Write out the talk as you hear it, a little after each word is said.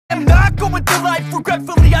I'm not going through life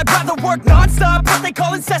regretfully. I'd rather work non-stop, what they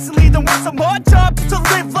call incessantly, than work some odd job to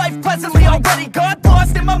live life pleasantly. Already got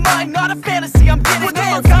lost in my mind, not a fantasy. I'm getting it.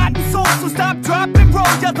 Forgotten soul, so stop, drop, and roll.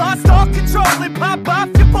 You lost all control and pop off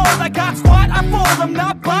your ball. I got squat, I fall. I'm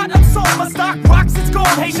not bought, I'm sold. My stock rocks, it's gold.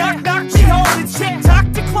 Hey, knock, knock, she holding shit.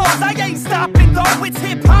 Talk to close. I ain't stopping though. It's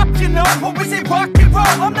hip hop, you know, or is it rock and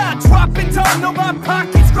roll? I'm not dropping down, no, my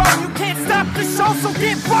pockets grow. You can't stop the show, so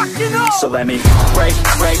get rockin' on. So let me break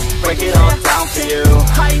it all down for you.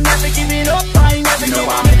 I ain't never giving up, I ain't never You know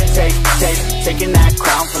giving I'm taking that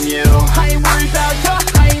crown from you. I ain't worried about ya,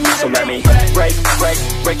 I ain't never So let me giving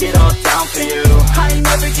break it all down for you. I ain't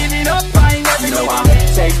never giving up, I ain't never You know giving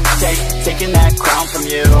I'm taking that crown from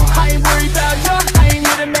you. I ain't worried about ya, I ain't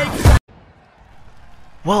here to make.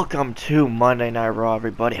 Welcome to Monday Night Raw,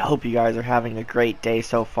 everybody. Hope you guys are having a great day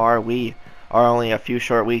so far. We are only a few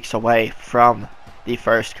short weeks away from the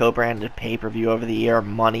first co-branded pay-per-view of the year,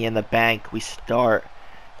 Money in the Bank. We start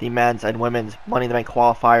the men's and women's Money in the Bank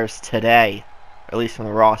qualifiers today, at least on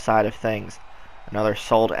the Raw side of things. Another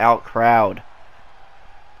sold-out crowd.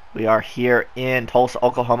 We are here in Tulsa,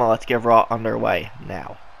 Oklahoma. Let's get Raw underway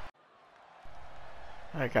now.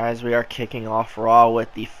 Alright guys, we are kicking off Raw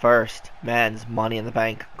with the first men's Money in the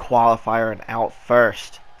Bank qualifier, and out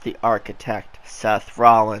first, the Architect, Seth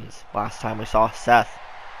Rollins. Last time we saw Seth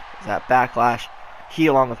was at Backlash. He,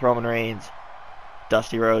 along with Roman Reigns,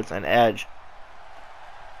 Dusty Rhodes, and Edge,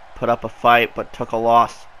 put up a fight but took a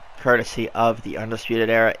loss courtesy of the Undisputed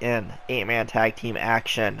Era in 8-man tag team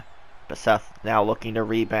action. But Seth now looking to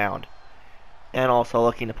rebound and also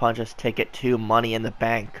looking to punch his ticket to Money in the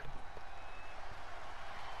Bank.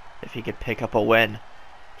 If he could pick up a win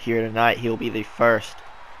here tonight, he'll be the first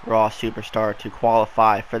Raw superstar to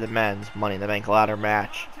qualify for the men's Money in the Bank ladder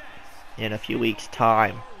match in a few weeks'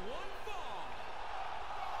 time.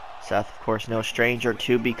 Seth, of course, no stranger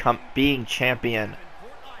to being champion.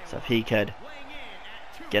 So if he could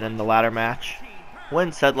get in the ladder match,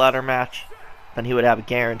 win said ladder match, then he would have a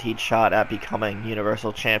guaranteed shot at becoming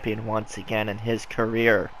Universal Champion once again in his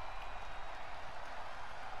career.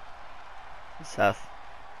 Seth,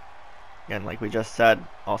 again, like we just said,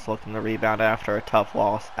 also looking to rebound after a tough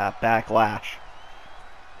loss at Backlash.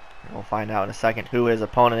 And we'll find out in a second who his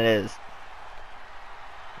opponent is.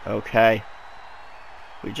 Okay.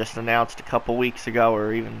 We just announced a couple weeks ago,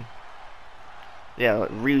 or even, yeah,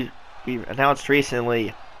 we announced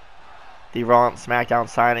recently the Raw and SmackDown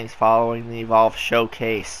signings following the Evolve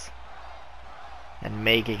Showcase. And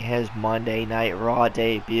making his Monday Night Raw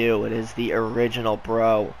debut, it is the original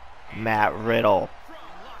bro, Matt Riddle.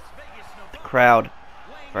 The crowd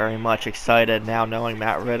very much excited now knowing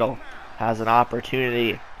Matt Riddle has an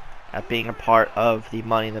opportunity at being a part of the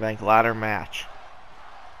Money in the Bank ladder match.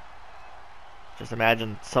 Just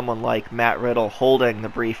imagine someone like Matt Riddle holding the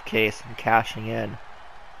briefcase and cashing in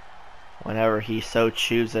whenever he so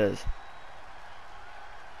chooses.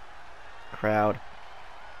 Crowd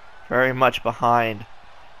very much behind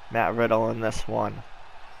Matt Riddle in this one.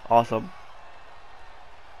 Also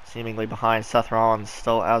seemingly behind Seth Rollins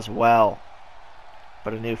still as well.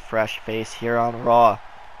 But a new fresh face here on Raw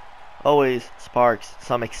always sparks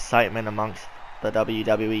some excitement amongst the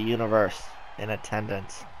WWE Universe in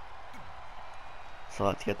attendance. So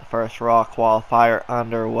let's get the first Raw qualifier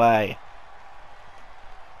underway.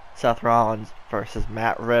 Seth Rollins versus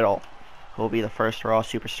Matt Riddle, who will be the first Raw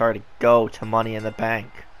superstar to go to Money in the Bank.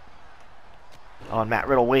 Oh, and Matt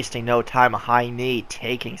Riddle wasting no time, a high knee,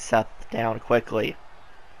 taking Seth down quickly.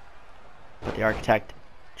 But the Architect,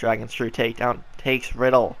 Dragon Screw takedown, takes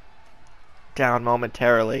Riddle down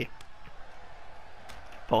momentarily.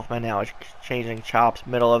 Both men now exchanging chops,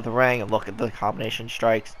 middle of the ring, and look at the combination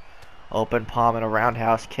strikes. Open palm and a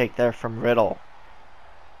roundhouse kick there from Riddle.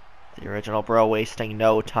 The original bro wasting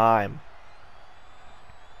no time.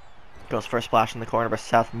 Goes for a splash in the corner, but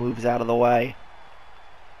Seth moves out of the way.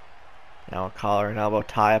 Now a collar and elbow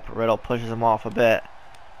tie up. Riddle pushes him off a bit.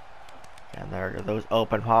 And there are those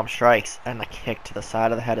open palm strikes and the kick to the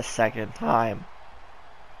side of the head a second time.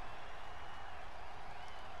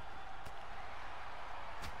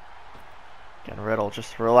 Again, Riddle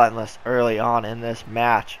just relentless early on in this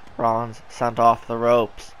match. Rollins sent off the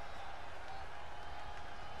ropes.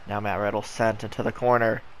 Now Matt Riddle sent into the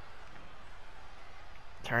corner.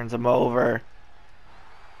 Turns him over.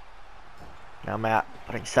 Now Matt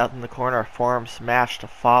putting Seth in the corner. Forearm smash to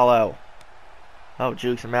follow. Oh,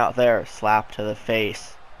 jukes him out there. Slap to the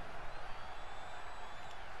face.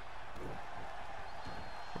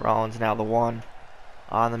 Rollins now the one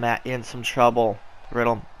on the mat, in some trouble.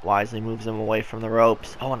 Riddle wisely moves him away from the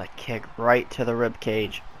ropes. Oh, and a kick right to the rib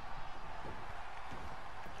cage.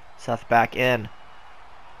 Seth back in.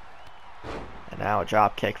 Now a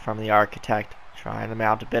drop kick from the Architect, trying to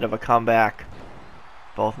mount a bit of a comeback.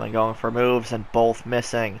 Both men going for moves and both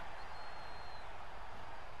missing.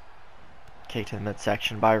 Kick to the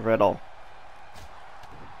midsection by Riddle.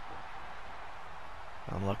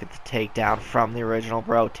 And look at the takedown from the original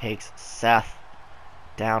bro. Takes Seth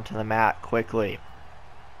down to the mat quickly.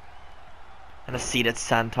 And a seated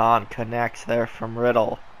senton connects there from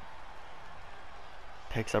Riddle.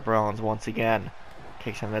 Picks up Rollins once again.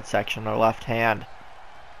 Kicks in midsection with her left hand.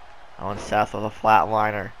 On Seth with a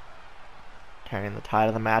flatliner. Turning the tide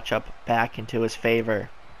of the matchup back into his favor.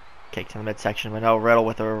 Kick to the midsection with no Riddle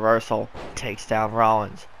with a reversal. Takes down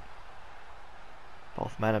Rollins.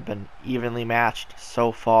 Both men have been evenly matched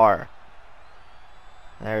so far.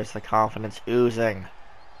 There's the confidence oozing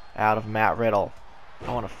out of Matt Riddle.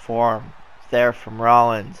 Going to form there from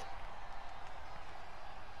Rollins.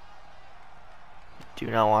 Do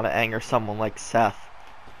not want to anger someone like Seth.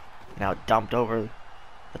 Now dumped over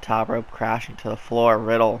the top rope, crashing to the floor.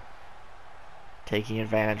 Riddle taking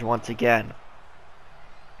advantage once again.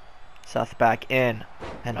 Seth back in,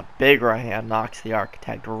 and a big right hand knocks the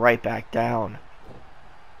Architect right back down.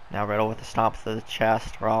 Now Riddle with a stomp to the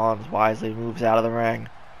chest. Rollins wisely moves out of the ring.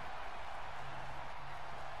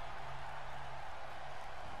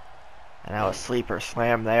 And now a sleeper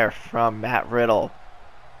slam there from Matt Riddle.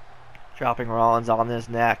 Dropping Rollins on his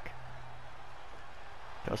neck.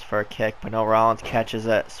 Goes for a kick, but no, Rollins catches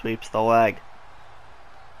it. Sweeps the leg.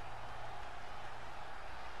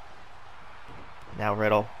 Now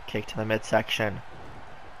Riddle, kick to the midsection.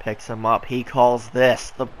 Picks him up. He calls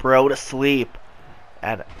this the bro to sleep.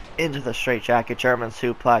 And into the straightjacket German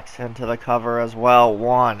suplex. Into the cover as well.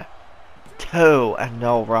 1, 2, and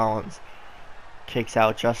no, Rollins kicks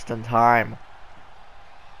out just in time.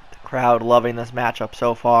 The crowd loving this matchup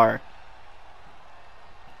so far.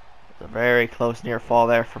 It's a very close near fall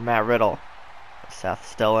there from Matt Riddle. Seth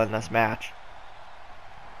still in this match.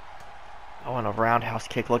 Oh, and a roundhouse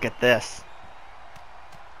kick. Look at this.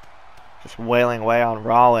 Just wailing away on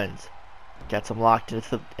Rollins. Gets him locked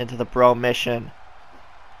into the bro mission.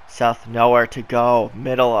 Seth nowhere to go.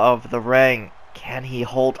 Middle of the ring. Can he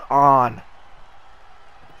hold on?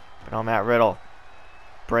 But no, Matt Riddle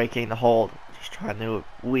breaking the hold. Just trying to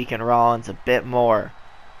weaken Rollins a bit more.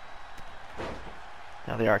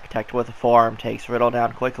 Now the Architect with a forearm takes Riddle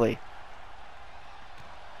down quickly.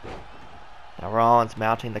 Now Rollins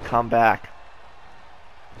mounting the comeback.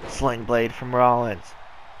 Sling blade from Rollins.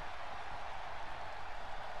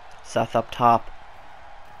 Seth up top,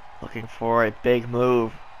 looking for a big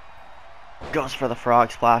move. Goes for the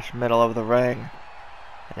frog splash, middle of the ring.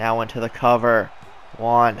 And now into the cover.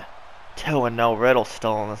 1, 2, and no, Riddle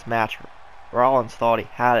still in this match. Rollins thought he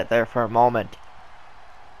had it there for a moment.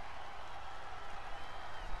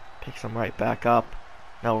 Picks him right back up.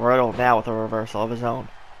 No, Riddle now with a reversal of his own.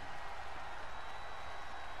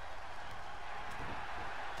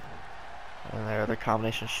 And there are the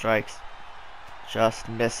combination strikes. Just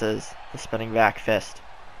misses the spinning back fist.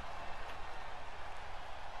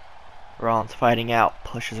 Rollins fighting out,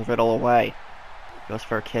 pushes Riddle away. Goes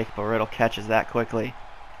for a kick, but Riddle catches that quickly.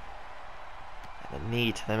 And a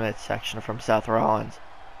knee to the midsection from Seth Rollins.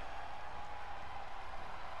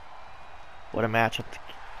 What a matchup to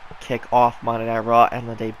kick off Monday Night Raw and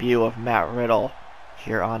the debut of Matt Riddle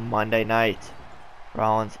here on Monday night.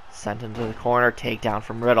 Rollins sent into the corner, takedown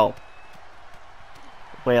from Riddle.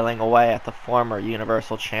 Wailing away at the former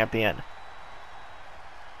Universal Champion.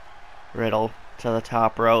 Riddle to the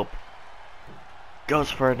top rope.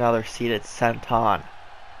 Goes for another seated senton.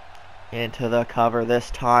 Into the cover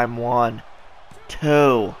this time. 1,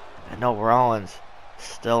 2. And no, Rollins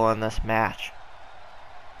still in this match.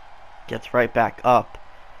 Gets right back up.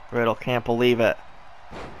 Riddle can't believe it.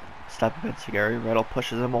 Step up insecurity. Riddle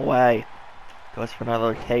pushes him away. Goes for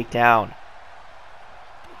another takedown.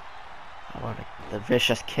 The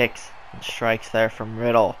vicious kicks and strikes there from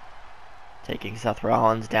Riddle. Taking Seth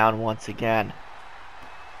Rollins down once again.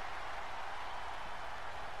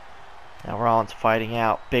 Now Rollins fighting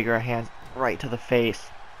out. Bigger hands right to the face.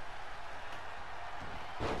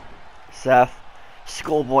 Seth,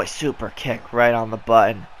 schoolboy super kick right on the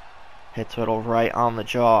button. Hits Riddle right on the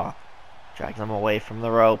jaw. Drags him away from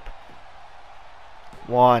the rope.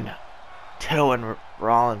 1, 2, and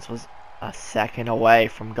Rollins was a second away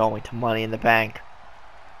from going to Money in the Bank.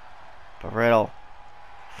 But Riddle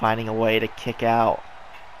finding a way to kick out.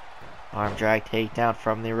 Arm drag takedown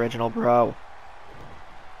from the original bro.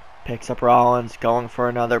 Picks up Rollins, going for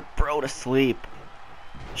another bro to sleep.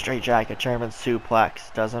 Straight jacket German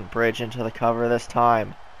suplex. Doesn't bridge into the cover this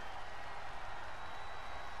time.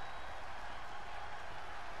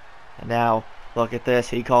 And now Look at this.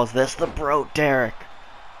 He calls this the Bro Derek.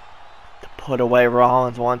 To put away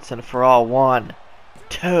Rollins once and for all. 1,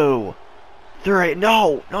 2, 3.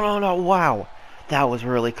 No. Wow. That was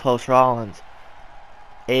really close. Rollins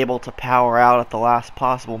able to power out at the last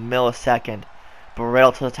possible millisecond. But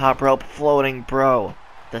Riddle to the top rope. Floating Bro.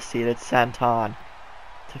 The seated senton.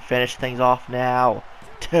 To finish things off now.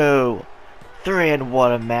 2, 3, and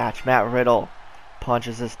what a match. Matt Riddle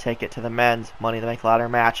punches his ticket to the men's Money in the Bank ladder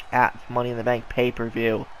match at Money in the Bank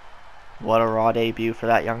pay-per-view. What a Raw debut for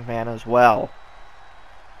that young man as well.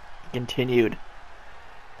 Continued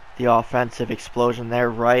the offensive explosion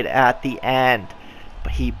there right at the end.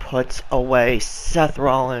 But he puts away Seth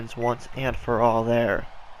Rollins once and for all there.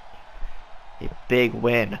 A big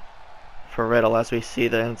win for Riddle as we see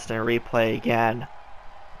the instant replay again.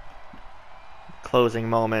 Closing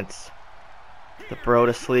moments. The Bro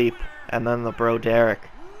to sleep, and then the Bro Derek.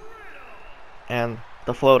 And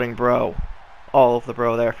the floating Bro. All of the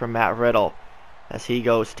Bro there from Matt Riddle as he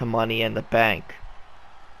goes to Money in the Bank.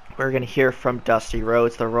 We're going to hear from Dusty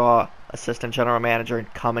Rhodes, the Raw Assistant General Manager,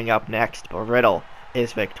 coming up next, but Riddle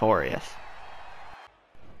is victorious.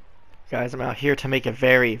 Guys, I'm out here to make a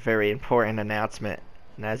very, very important announcement.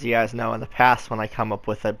 And as you guys know, in the past when I come up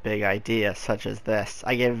with a big idea such as this,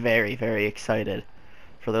 I get very, very excited.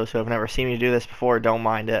 For those who have never seen me do this before, don't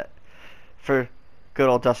mind it. For good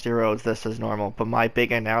old Dusty Rhodes, this is normal, but my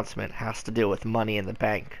big announcement has to do with Money in the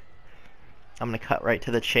Bank. I'm going to cut right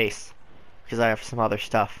to the chase, because I have some other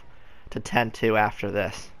stuff to tend to after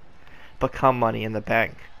this. But come Money in the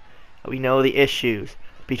Bank, we know the issues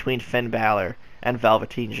between Finn Balor and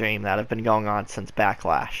Velveteen Dream that have been going on since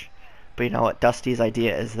Backlash. But you know what? Dusty's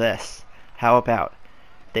idea is this. How about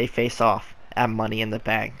they face off at Money in the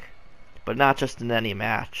Bank? But not just in any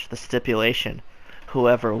match. The stipulation,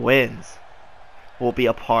 whoever wins will be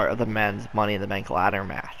a part of the men's Money in the Bank ladder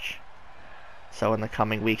match. So in the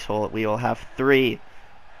coming weeks, we will have 3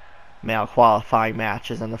 male qualifying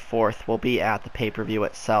matches, and the 4th will be at the pay-per-view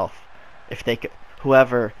itself.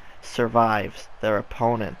 Whoever survives their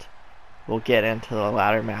opponent will get into the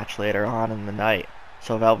ladder match later on in the night.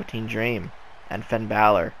 So Velveteen Dream and Finn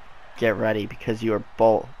Balor, get ready, because you are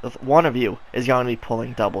both. One of you is going to be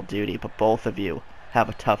pulling double duty, but both of you have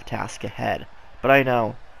a tough task ahead. But I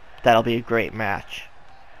know that'll be a great match,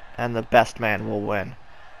 and the best man will win.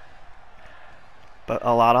 But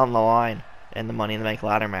a lot on the line in the Money in the Bank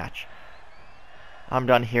ladder match. I'm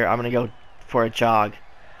done here. I'm going to go for a jog.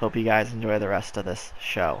 Hope you guys enjoy the rest of this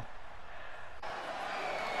show.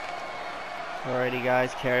 Alrighty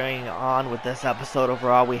guys, carrying on with this episode of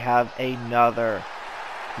Raw, we have another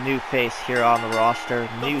new face here on the roster.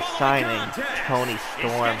 New signing, Toni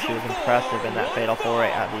Storm. She was impressive in that Fatal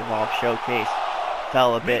 4-Way at the Evolve Showcase.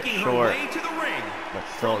 Fell a bit short, but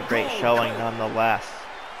still a great showing nonetheless.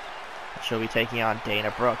 She'll be taking on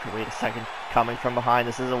Dana Brooke. Wait a second, coming from behind.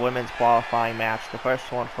 This is a women's qualifying match, the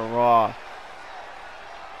first one for Raw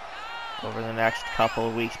over the next couple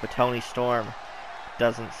of weeks. But Toni Storm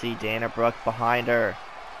doesn't see Dana Brooke behind her.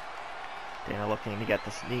 Dana looking to get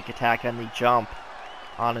the sneak attack and the jump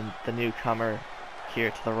on the newcomer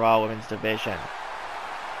here to the Raw Women's Division.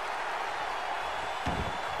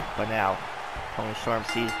 But now, Toni Storm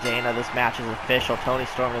sees Dana. This match is official. Toni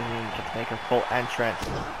Storm doesn't even get to make her full entrance.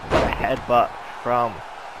 But a headbutt from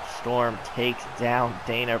Storm takes down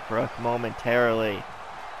Dana Brooke momentarily.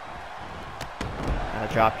 And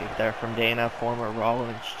a dropkick there from Dana, former Raw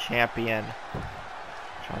Women's Champion.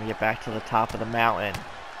 Trying to get back to the top of the mountain.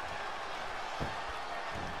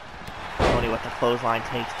 Toni with the clothesline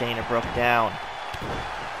takes Dana Brooke down.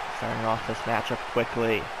 Starting off this matchup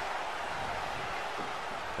quickly.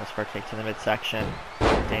 Goes for a kick to the midsection.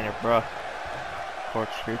 Dana Brooke.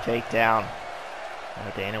 Corkscrew takedown.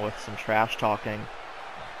 Dana with some trash talking.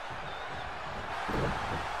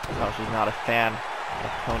 So she's not a fan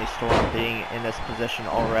of Toni Storm being in this position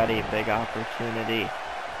already. Big opportunity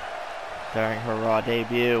during her Raw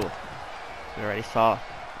debut. We already saw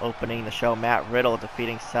opening the show Matt Riddle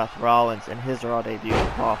defeating Seth Rollins in his Raw debut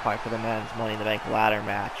to qualify for the men's Money in the Bank ladder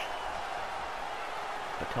match.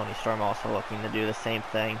 But Toni Storm also looking to do the same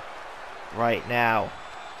thing right now.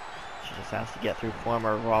 She just has to get through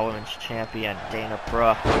former Raw Women's Champion Dana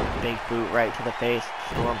Brooke. Big boot right to the face.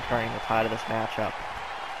 Storm turning the tide of this matchup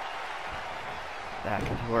back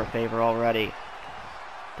into her favor already.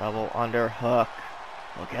 Double underhook.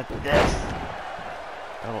 Look at this.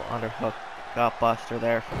 Double underhook. Gut buster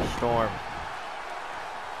there from Storm.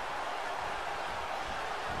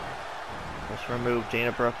 Just removed.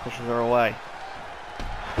 Dana Brooke pushes her away.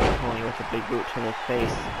 Toni with a big boot to the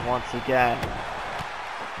face once again.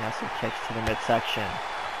 Now some kicks to the midsection.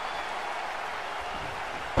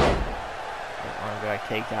 Arm drag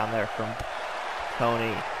takedown there from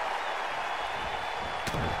Tony.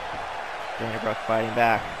 Dana Brooke fighting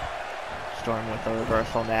back. Storm with the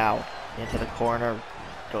reversal now. Into the corner.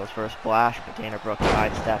 Goes for a splash, but Dana Brooke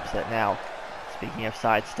sidesteps it now. Speaking of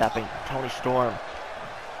sidestepping, Tony Storm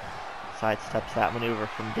sidesteps that maneuver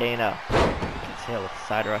from Dana. Gets hit with a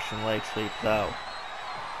side Russian leg sweep though.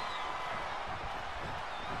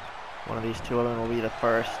 One of these two women will be the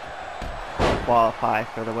first to qualify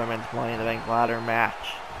for the Women's Money in the Bank ladder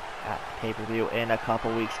match at the pay-per-view in a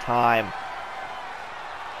couple weeks' time.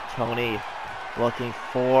 Tony looking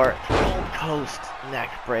for the Gold Coast neck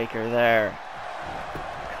breaker there.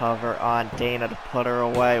 Cover on Dana to put her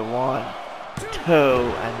away. 1, 2,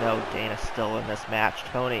 and no, Dana still in this match.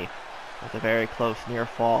 Tony with a very close near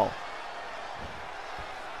fall.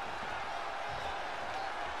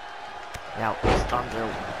 Now stuns her,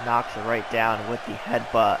 knocks her right down with the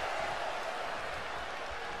headbutt.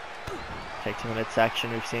 Take to the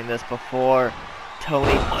midsection. We've seen this before.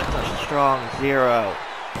 Tony with a strong 0.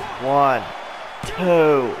 1,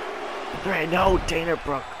 2, 3. No, Dana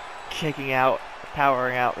Brooke kicking out,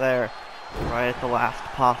 powering out there right at the last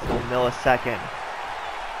possible millisecond.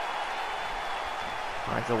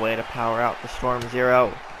 Finds a way to power out the Storm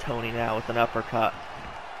 0. Tony now with an uppercut.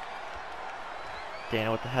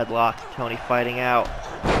 Dana with the headlock. Tony fighting out.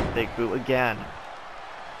 Big boot again.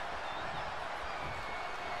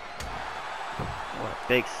 What a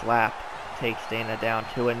big slap. Takes Dana down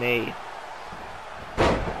to a knee.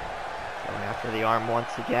 Going after the arm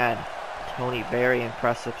once again. Tony very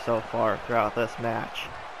impressive so far throughout this match.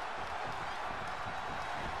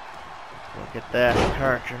 Look at this.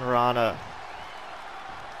 Hurricane Rana.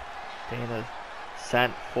 Dana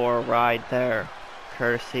sent for a ride there.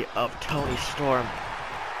 Courtesy of Tony Storm.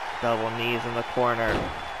 Double knees in the corner.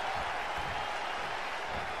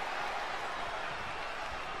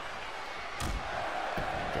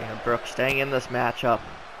 Dana Brooke staying in this matchup.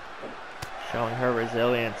 Showing her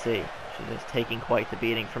resiliency. She's just taking quite the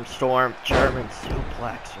beating from Storm. German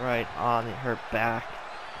suplex right on her back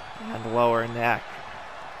and lower neck.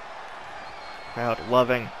 Crowd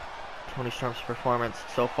loving Tony Storm's performance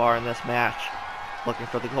so far in this match. Looking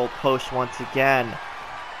for the Gold Coast once again.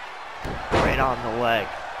 Right on the leg.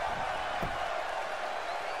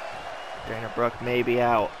 Dana Brooke may be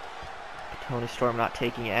out. Tony Storm not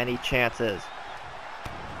taking any chances.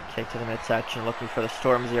 Kick to the midsection, looking for the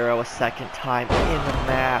Storm 0 a second time in the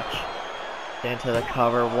match. Into the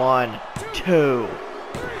cover. 1, 2,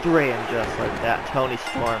 3, and just like that, Tony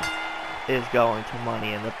Storm is going to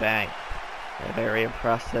Money in the Bank. A very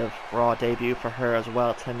impressive Raw debut for her as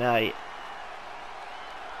well tonight.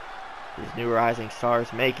 These new rising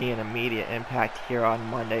stars making an immediate impact here on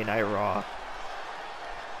Monday Night Raw.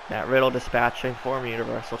 Matt Riddle dispatching former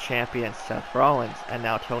Universal Champion Seth Rollins, and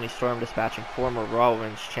now Tony Storm dispatching former Raw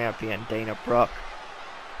Women's Champion Dana Brooke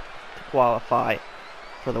to qualify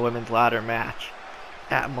for the Women's Ladder match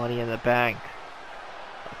at Money in the Bank.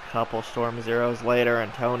 A couple Storm Zeros later,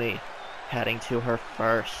 and Tony heading to her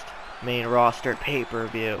first main roster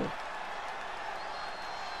pay-per-view.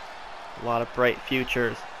 A lot of bright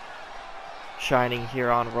futures shining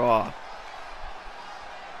here on Raw.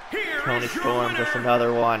 Tony Storm, just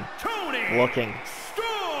another one, looking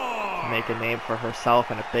to make a name for herself,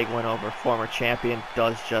 and a big win over former champion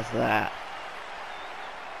does just that.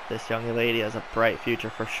 This young lady has a bright future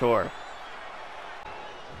for sure.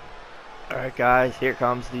 Alright guys, here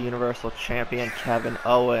comes the Universal Champion Kevin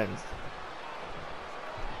Owens.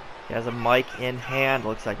 He has a mic in hand.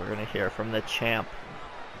 Looks like we're going to hear from the champ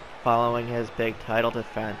following his big title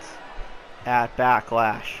defense at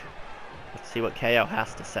Backlash. Let's see what KO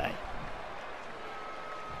has to say.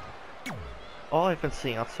 All I've been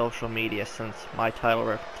seeing on social media since my title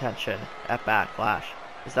retention at Backlash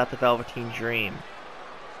is that the Velveteen Dream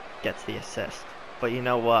gets the assist. But you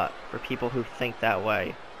know what? For people who think that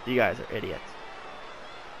way, you guys are idiots.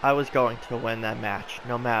 I was going to win that match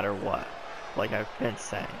no matter what, like I've been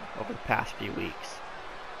saying over the past few weeks.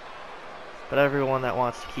 But everyone that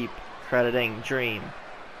wants to keep crediting Dream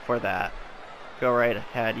for that, go right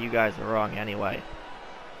ahead, you guys are wrong anyway.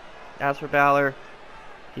 As for Balor,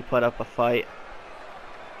 he put up a fight,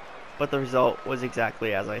 but the result was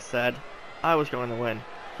exactly as I said. I was going to win,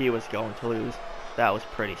 he was going to lose. That was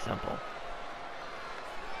pretty simple.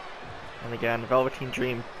 And again, Velveteen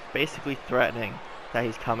Dream basically threatening that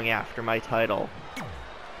he's coming after my title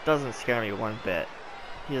doesn't scare me one bit.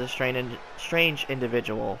 He's a strange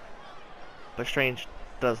individual, but strange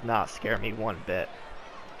does not scare me one bit.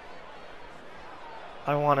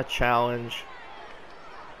 I want a challenge.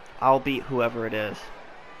 I'll beat whoever it is.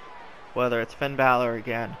 Whether it's Finn Balor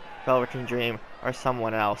again, Velveteen Dream, or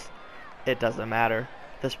someone else. it doesn't matter.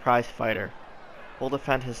 This prize fighter will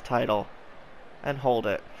defend his title and hold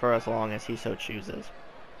it for as long as he so chooses.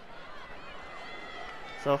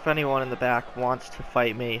 So if anyone in the back wants to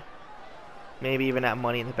fight me, maybe even at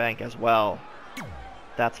Money in the Bank as well,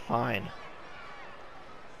 that's fine.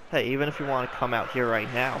 Hey, even if you want to come out here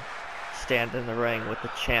right now, stand in the ring with the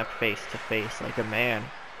champ face to face like a man,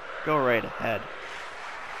 go right ahead.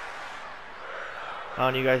 Oh,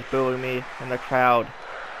 and you guys booing me in the crowd.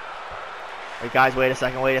 Wait, guys, wait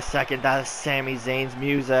a second, that is Sami Zayn's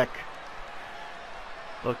music.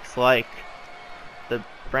 Looks like the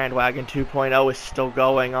Bandwagon 2.0 is still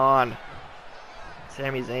going on.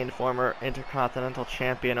 Sami Zayn, former Intercontinental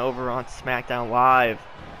Champion, over on SmackDown Live,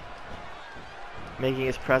 making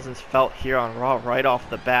his presence felt here on Raw right off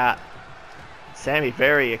the bat. Sami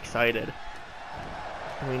very excited.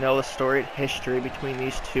 And we know the storied history between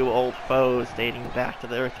these two old foes dating back to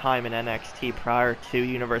their time in NXT prior to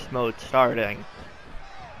Universe Mode starting.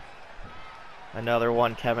 Another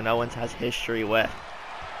one Kevin Owens has history with,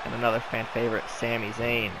 and another fan favorite, Sami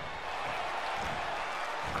Zayn.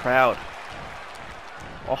 Crowd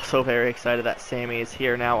also very excited that Sami is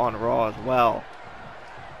here now on Raw as well.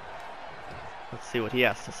 Let's see what he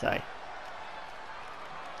has to say.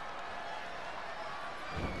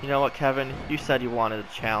 You know what, Kevin? You said you wanted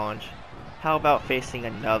a challenge. How about facing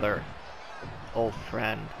another old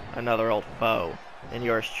friend, another old foe, and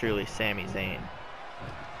yours truly, Sami Zayn?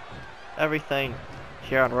 Everything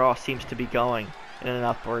here on Raw seems to be going in an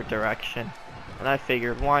upward direction, and I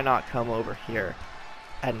figured why not come over here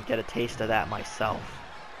and get a taste of that myself.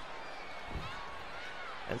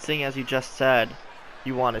 And seeing as you just said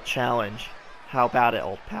you want a challenge, how about it,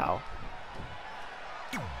 old pal?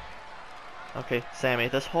 Okay, Sami,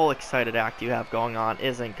 this whole excited act you have going on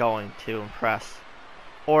isn't going to impress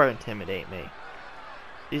or intimidate me.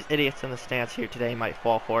 These idiots in the stands here today might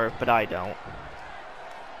fall for it, but I don't.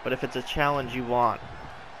 But if it's a challenge you want,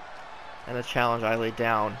 and a challenge I lay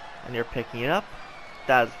down, and you're picking it up,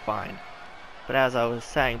 that is fine. But as I was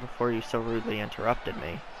saying before you so rudely interrupted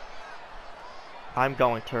me, I'm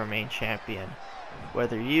going to remain champion.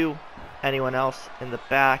 Whether you, anyone else in the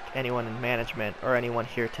back, anyone in management, or anyone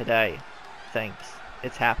here today thinks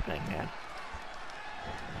it's happening, man.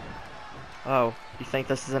 Oh, you think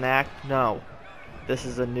this is an act? No. This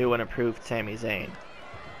is a new and improved Sami Zayn.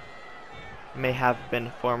 He may have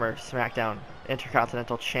been former SmackDown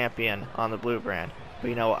Intercontinental Champion on the Blue brand, but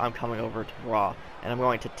you know what? I'm coming over to Raw, and I'm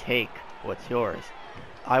going to take what's yours.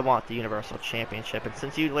 I want the Universal Championship, and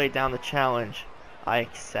since you laid down the challenge, I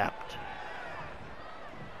accept.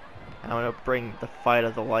 I'm going to bring the fight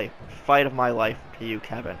of my life to you,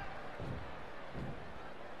 Kevin.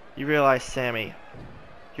 You realize, Sami,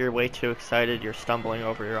 you're way too excited, you're stumbling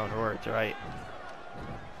over your own words, right?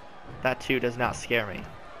 That too does not scare me.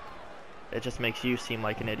 It just makes you seem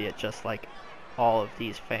like an idiot, just like all of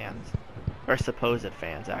these fans. Or supposed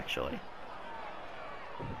fans, actually.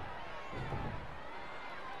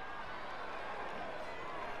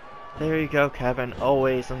 There you go, Kevin.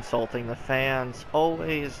 Always insulting the fans.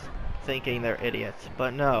 Always thinking they're idiots.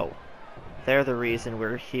 But no. They're the reason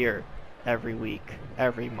we're here every week,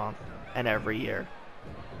 every month, and every year.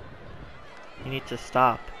 You need to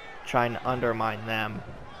stop trying to undermine them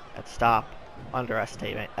and stop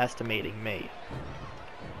underestimating me.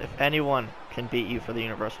 If anyone can beat you for the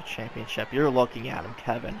Universal Championship, you're looking at him,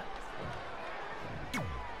 Kevin.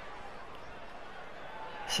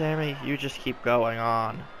 Sami, you just keep going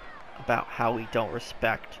on about how we don't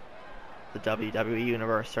respect the WWE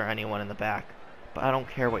Universe or anyone in the back, but I don't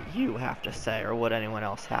care what you have to say or what anyone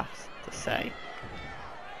else has to say.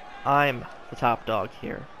 I'm the top dog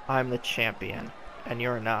here. I'm the champion, and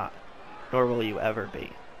you're not, nor will you ever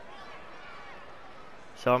be.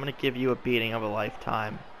 So I'm going to give you a beating of a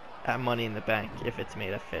lifetime at Money in the Bank if it's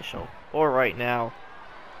made official. Or right now,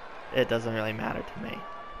 it doesn't really matter to me.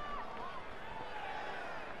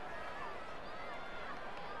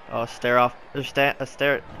 Oh,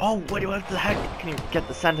 oh, what the heck? Can you get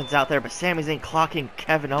the sentence out there? But Sami Zayn clocking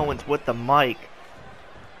Kevin Owens with the mic.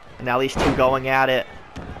 And now these two going at it.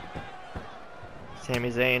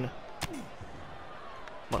 Sami Zayn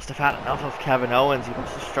must have had enough of Kevin Owens. He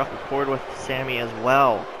must have struck a chord with Sami as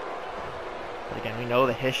well. But again, we know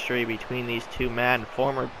the history between these two men.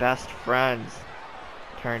 Former best friends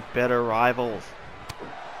turned bitter rivals.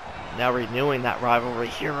 Now renewing that rivalry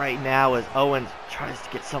here right now as Owens tries to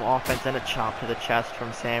get some offense and a chop to the chest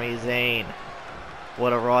from Sami Zayn.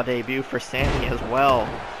 What a Raw debut for Sami as well.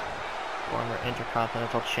 Former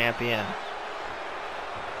Intercontinental Champion.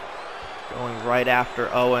 Going right after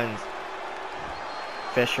Owens.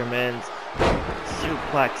 Fisherman's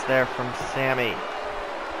suplex there from Sami.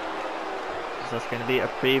 is this going to be a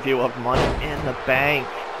preview of Money in the Bank?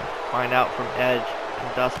 Find out from Edge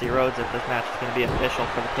and Dusty Rhodes if this match is going to be official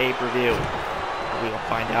for the pay-per-view. We will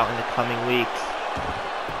find out in the coming weeks.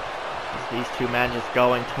 These two men just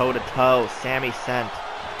going toe-to-toe. Sami sent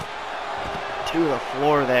to the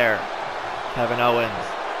floor there. Kevin Owens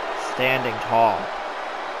standing tall.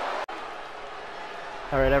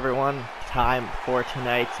 Alright everyone, time for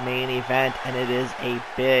tonight's main event, and it is a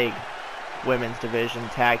big women's division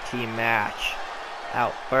tag team match.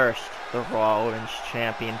 Out first, the Raw Women's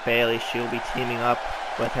Champion Bayley. She will be teaming up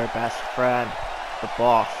with her best friend, the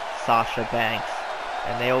Boss, Sasha Banks,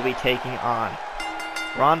 and they will be taking on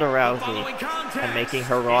Ronda Rousey and making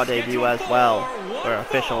her Raw debut as well, her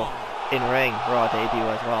official in-ring Raw debut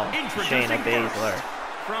as well, Shayna Baszler.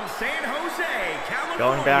 From San Jose, California,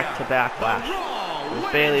 going back to Backlash, it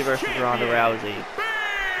was Bayley versus Ronda Rousey.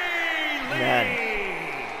 And then,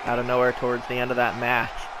 out of nowhere towards the end of that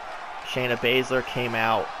match, Shayna Baszler came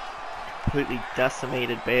out, completely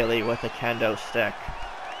decimated Bayley with a kendo stick,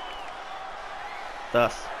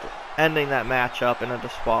 thus ending that match up in a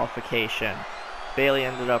disqualification. Bayley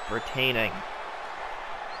ended up retaining,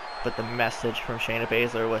 but the message from Shayna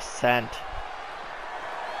Baszler was sent.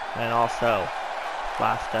 And also,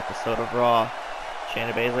 last episode of Raw,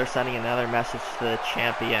 Shayna Baszler sending another message to the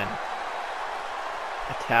champion,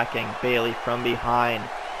 attacking Bayley from behind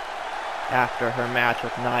after her match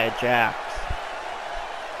with Nia Jax.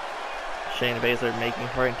 Shayna Baszler making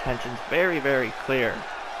her intentions very, very clear.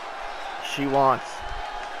 She wants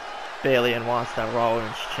Bayley and wants that Raw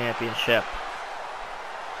Women's Championship.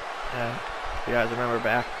 And if you guys remember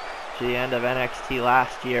back to the end of NXT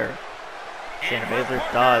last year, Shayna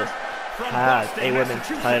Baszler does have a women's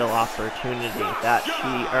title opportunity that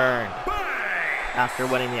she earned after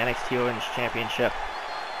winning the NXT Women's Championship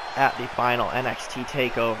at the final NXT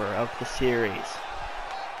takeover of the series.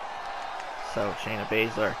 So Shayna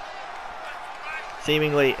Baszler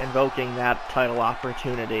seemingly invoking that title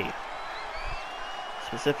opportunity.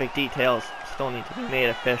 Specific details still need to be made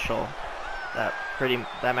official. That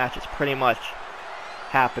match is pretty much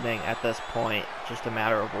happening at this point, just a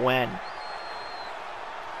matter of when.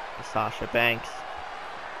 Sasha Banks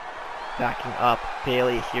backing up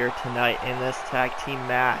Bayley here tonight in this tag team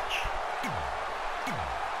match.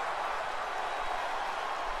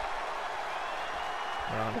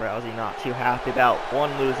 Ronda Rousey not too happy about,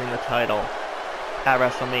 one, losing the title at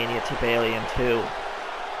WrestleMania to Bayley, and two,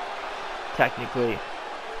 technically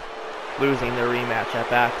losing the rematch at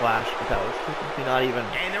Backlash, but that was technically not even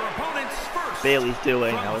Bayley's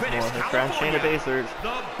doing. That was more her friend Shayna Baszler's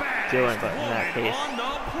doing, but in that case,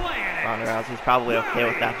 Ronda Rousey's probably okay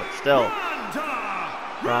with that, but still,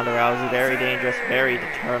 Ronda Rousey very dangerous, very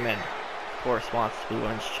determined, of course wants to be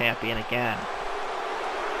women's champion again.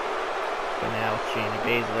 But now with Shayna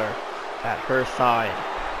Baszler at her side,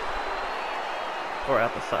 or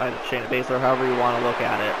at the side of Shayna Baszler, however you want to look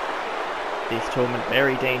at it. These two women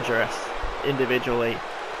very dangerous individually,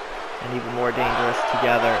 and even more dangerous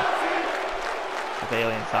together. So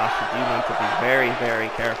Bayley and Sasha do need to be very, very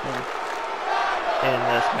careful in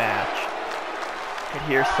this match. You could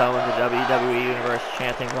hear some in the WWE Universe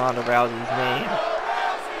chanting Ronda Rousey's name.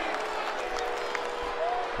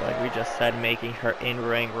 Like we just said, making her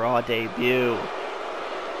in-ring Raw debut.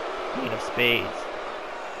 Queen of Spades,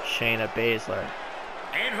 Shayna Baszler.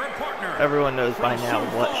 And her partner, everyone knows by now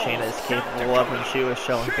what Shayna is capable of, and she was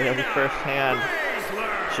showing Bayley firsthand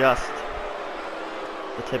just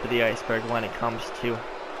the tip of the iceberg when it comes to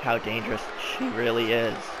how dangerous she really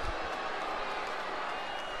is.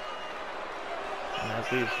 And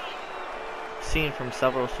as we've seen from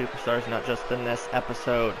several superstars, not just in this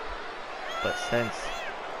episode, but since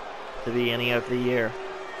the beginning of the year,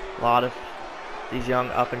 a lot of these young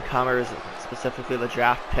up-and-comers, specifically the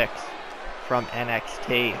draft picks from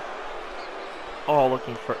NXT, all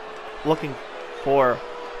looking for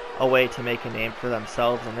a way to make a name for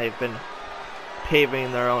themselves, and they've been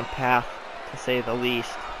paving their own path, to say the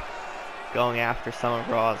least, going after some of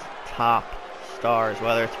Raw's top stars,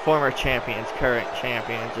 whether it's former champions, current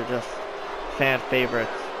champions, or just fan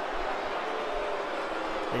favorites.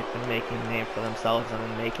 They've been making a name for themselves and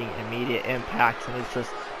then making immediate impacts, and it's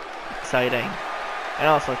just exciting and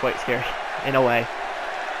also quite scary in a way,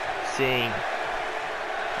 seeing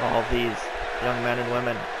all these young men and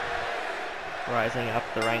women rising up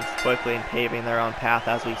the ranks quickly and paving their own path,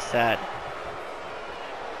 as we said.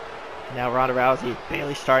 Now Ronda Rousey,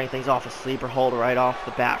 Bayley starting things off, a sleeper hold right off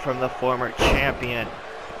the bat from the former champion.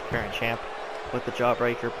 Current champ with the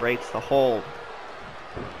jawbreaker breaks the hold.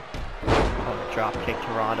 Oh, drop kick to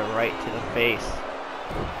Ronda right to the face.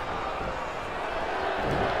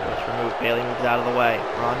 Which, move. Bayley moves out of the way.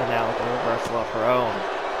 Ronda now with a reversal of her own.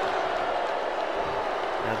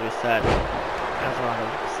 As we said, as Ronda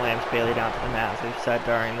slams Bayley down to the mat, as we've said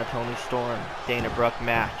during the Toni Storm Dana Brooke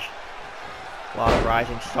match. A lot of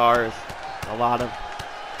rising stars, a lot of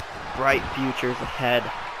bright futures ahead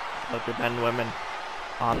of the men and women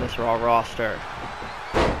on this Raw roster.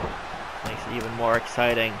 Makes it even more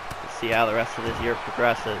exciting to see how the rest of this year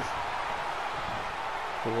progresses.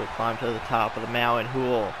 Who will climb to the top of the mountain? Who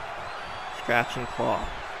will scratch and claw?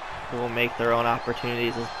 Who will make their own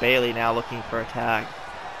opportunities? As Bayley now looking for a tag,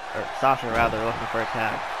 or Sasha rather looking for a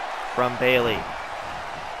tag from Bayley.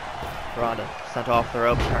 Ronda sent off the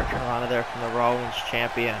ropes. Ronda there from the Raw Women's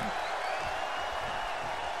Champion.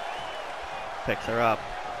 Picks her up.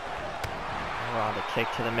 Ronda kick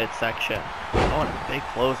to the midsection. Oh, and a big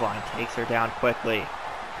clothesline takes her down quickly.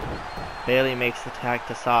 Bayley makes the tag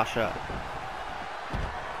to Sasha.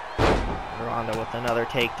 Ronda with another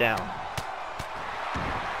takedown.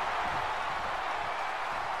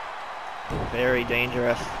 Very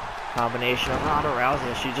dangerous combination of Ronda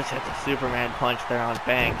Rousey. She just hits a Superman punch there on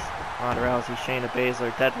Banks. Ronda Rousey, Shayna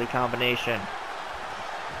Baszler, deadly combination.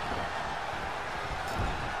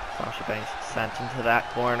 Sasha Banks sent into that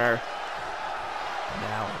corner.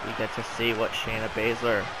 Now we get to see what Shayna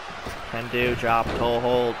Baszler can do. Drop, toe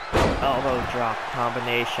hold, elbow drop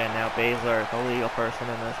combination. Now Baszler, the legal person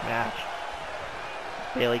in this match.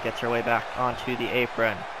 Bayley gets her way back onto the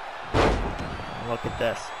apron. And look at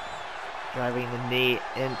this. Driving the knee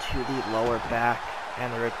into the lower back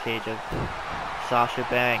and the ribcage of Sasha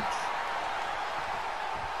Banks.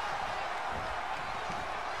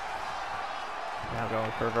 Now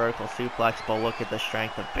going for a vertical suplex, but look at the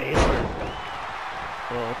strength of Baszler.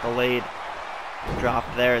 Well, the lead drop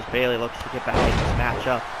there as Bayley looks to get back in this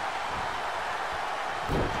matchup.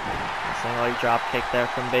 Single leg drop kick there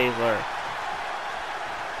from Baszler.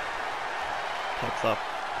 Picks up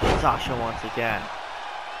Sasha once again.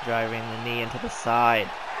 Driving the knee into the side.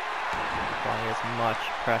 Applying as much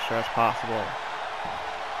pressure as possible.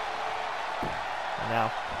 And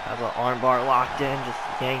now has an armbar locked in, just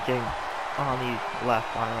yanking on the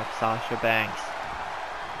left arm of Sasha Banks.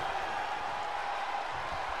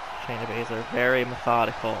 Shayna Baszler, very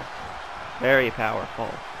methodical, very powerful.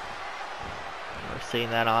 We're seeing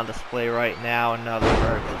that on display right now. Another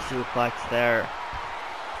vertical suplex there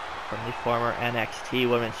from the former NXT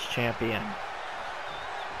Women's Champion.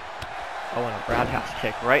 Oh, and a roundhouse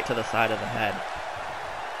kick right to the side of the head.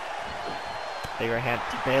 Big right hand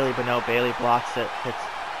to Bayley, but no, Bayley blocks it. Hits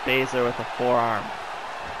Baszler with a forearm.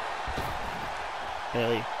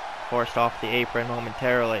 Bayley forced off the apron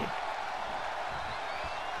momentarily.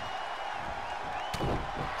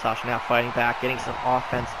 Sasha now fighting back, getting some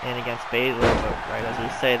offense in against Baszler, but right as we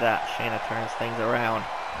say that, Shayna turns things around.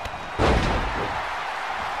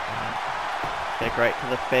 Kick right to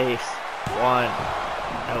the face. One.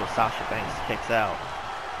 No, Sasha Banks kicks out.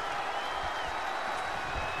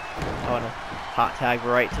 Oh, and a hot tag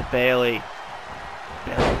right to Bayley.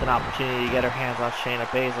 Bayley with an opportunity to get her hands on Shayna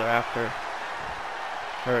Baszler after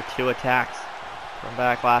her 2 attacks from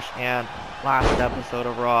Backlash and last episode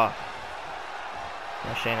of Raw.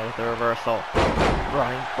 Now Shayna with the reversal.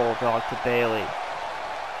 Running bulldog to Bayley.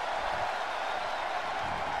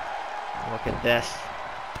 Look at this.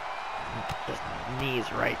 Just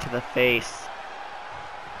knees right to the face.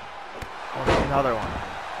 Oh, another one.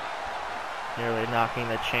 Nearly knocking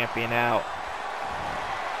the champion out.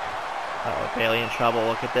 Uh-oh, Bayley in trouble.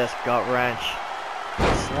 Look at this. Gut wrench.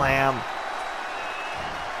 Slam.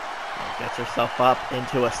 Gets herself up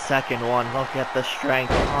into a second one. Look at the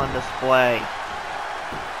strength on display.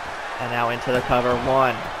 And now into the cover.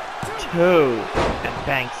 1, 2. And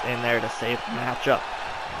Banks in there to save the matchup.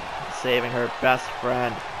 Saving her best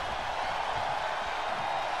friend.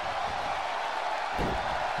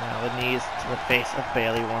 Now the knees to the face of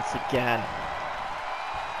Bayley once again.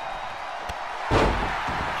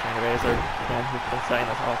 Shayna Baszler, again, who's been saying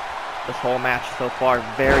this whole match so far,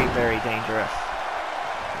 very, very dangerous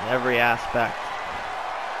in every aspect.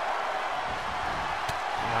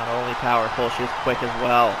 Not only powerful, she's quick as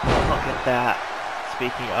well. Look at that.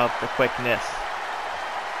 Speaking of the quickness,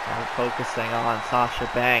 now focusing on Sasha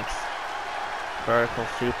Banks. Vertical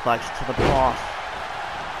suplex to the boss.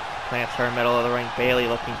 Plants her in the middle of the ring. Bayley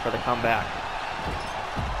looking for the comeback.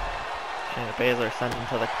 Shayna Baszler sent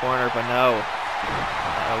into the corner, but no.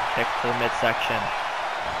 No kick to the midsection.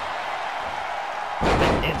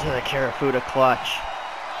 Into the Karafuda clutch.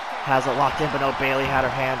 Has it locked in, but no, Bayley had her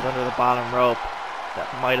hands under the bottom rope. That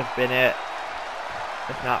might have been it,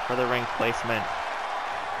 if not for the ring placement.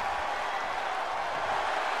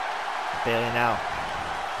 Bayley now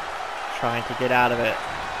trying to get out of it.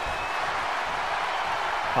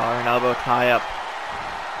 Collar and elbow tie-up.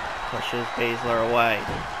 Pushes Baszler away.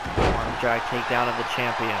 Arm drag takedown of the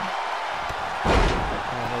champion.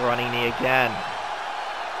 And the running knee again.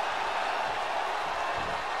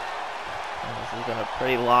 And this has been a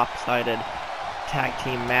pretty lopsided tag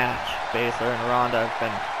team match. Baszler and Ronda have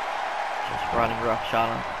been just running roughshod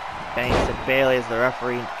on Banks and Bayley as the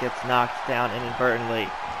referee gets knocked down inadvertently.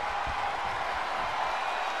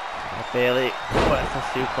 Bayley with a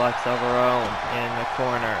suplex of her own in the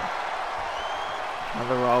corner. Now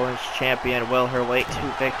the Raw Women's Champion will her way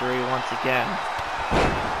to victory once again.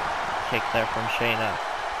 Kick there from Shayna.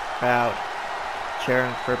 Crowd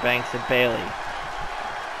cheering for Banks and Bayley.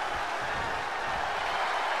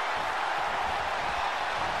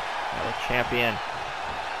 Now the champion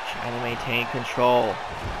trying to maintain control.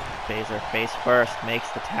 Baszler face first makes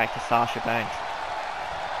the tag to Sasha Banks.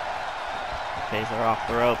 Baszler off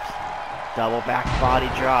the ropes. Double back body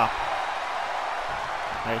drop.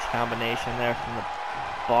 Nice combination there from the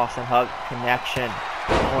Boston Hug connection.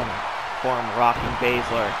 Pulling form rocking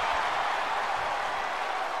Baszler.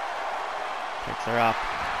 Picks her up.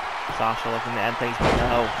 Sasha looking to end things, but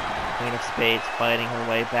no. Queen of Spades fighting her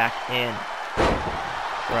way back in.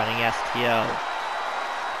 Running STO.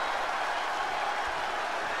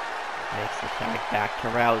 Makes the tag back to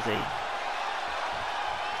Rousey.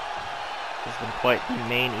 This has been quite the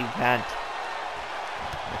main event.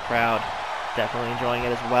 The crowd definitely enjoying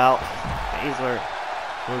it as well. Baszler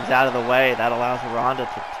moves out of the way. That allows Ronda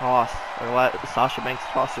to toss, or let Sasha Banks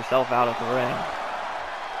toss herself out of the ring.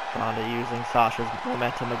 Ronda using Sasha's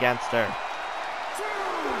momentum against her.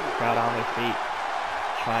 Crowd on their feet,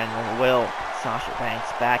 trying to will Sasha Banks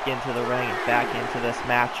back into the ring and back into this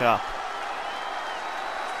matchup.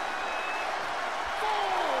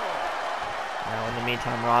 Now in the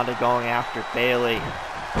meantime, Ronda going after Bayley.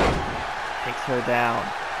 Takes her down.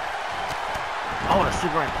 Oh, and a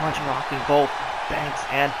Superman punch rocking both Banks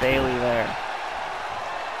and Bayley there.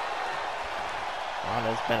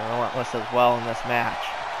 Ronda's been relentless as well in this match.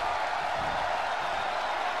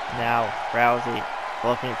 Now Rousey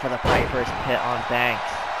looking for the Piper's Pit on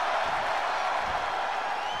Banks.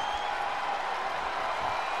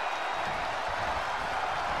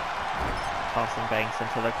 Tossing Banks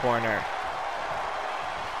into the corner.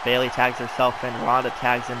 Bayley tags herself in. Ronda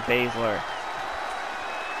tags in Baszler.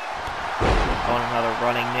 On another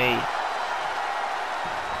running knee.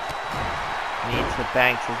 Knee to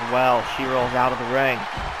Banks as well. She rolls out of the ring.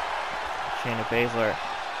 Shayna Baszler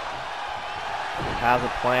has a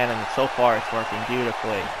plan, and so far it's working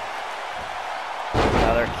beautifully.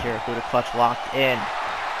 Another Kirifuda clutch locked in.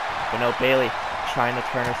 But no, Bayley trying to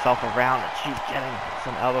turn herself around, and she's getting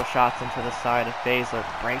some elbow shots into the side of Baszler.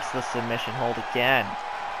 Breaks the submission hold again.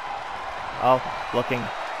 Oh, looking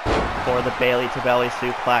for the Bayley to belly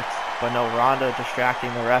suplex, but no, Ronda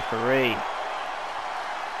distracting the referee.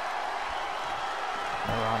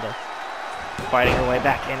 No, Ronda fighting her way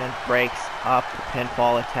back in and breaks up the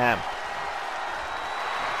pinfall attempt.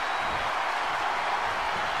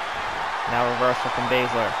 Now reversal from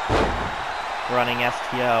Baszler. Running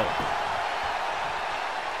STO.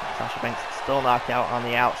 Sasha Banks still knocked out on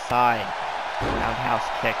the outside. Roundhouse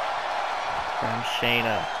kick from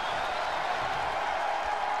Shayna.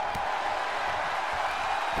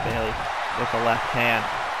 Bayley with the left hand.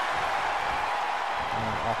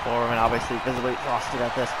 And all four women obviously visibly exhausted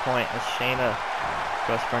at this point as Shayna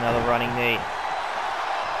goes for another running knee.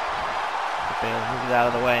 But Bayley moves out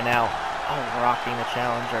of the way now. Oh, rocking the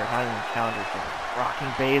challenger. Not even the challenger, but rocking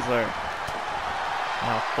Baszler.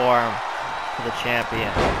 Now forearm to the champion.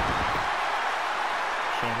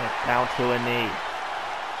 Shayna down to a knee.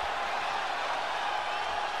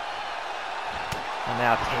 And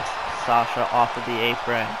now takes Sasha off of the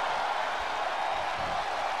apron.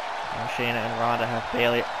 Now Shayna and Ronda have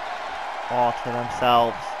Bayley all to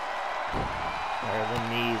themselves. There are the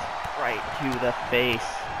knees right to the face.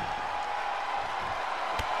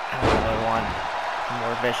 And another one. A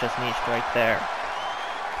more vicious knee strike there.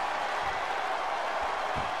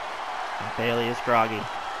 And Bayley is groggy.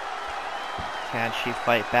 Can she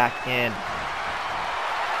fight back in?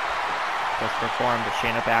 Goes for form, but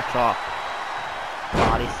Shayna backs off.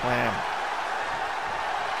 Body slam.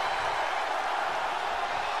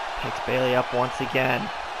 Picks Bayley up once again.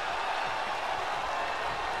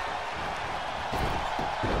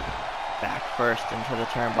 Back first into the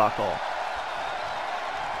turnbuckle.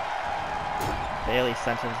 Bayley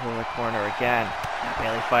sent into the corner again. Now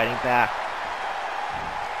Bayley fighting back.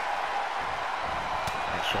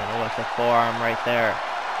 And Shayna with the forearm right there.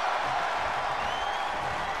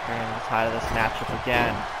 Bringing the tide of this matchup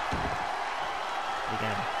again.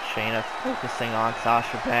 Again, Shayna focusing on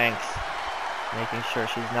Sasha Banks. making sure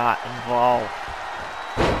she's not involved.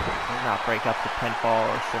 Does not break up the pinfall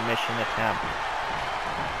or submission attempt.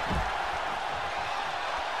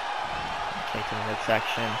 Okay, to the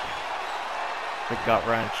midsection. The gut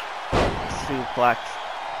wrench. Suplex.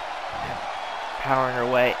 Powering her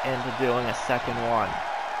way into doing a second one.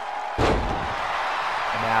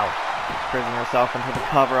 And now, prising herself into the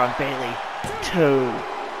cover on Bayley. 2,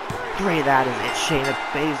 3, that is it. Shayna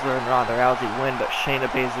Baszler and Ronda Rousey win, but Shayna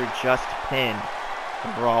Baszler just pinned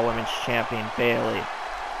the Raw Women's Champion Bayley.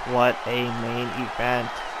 What a main event.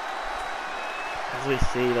 As we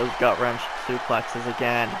see those gut wrench suplexes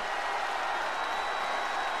again.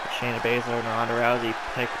 Shayna Baszler and Ronda Rousey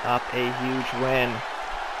pick up a huge win.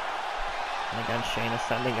 And again, Shayna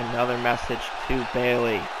sending another message to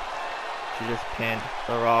Bayley. She just pinned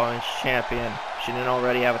the Raw Women's Champion. She didn't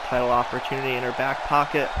already have a title opportunity in her back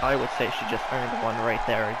pocket. I would say she just earned one right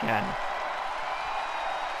there again.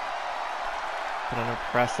 But an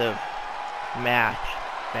impressive match.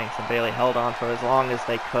 Banks and Bayley held on for as long as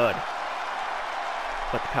they could.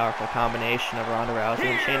 But the powerful combination of Ronda Rousey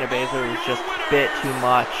and Shayna Baszler was just a bit too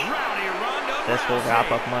much. This will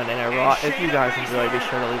wrap up Monday Night Raw. If you guys enjoyed, be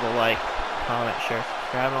sure to leave a like, comment, share,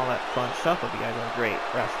 subscribe, and all that fun stuff. Hope you guys have a great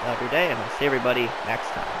rest of your day, and I'll see everybody next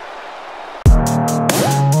time.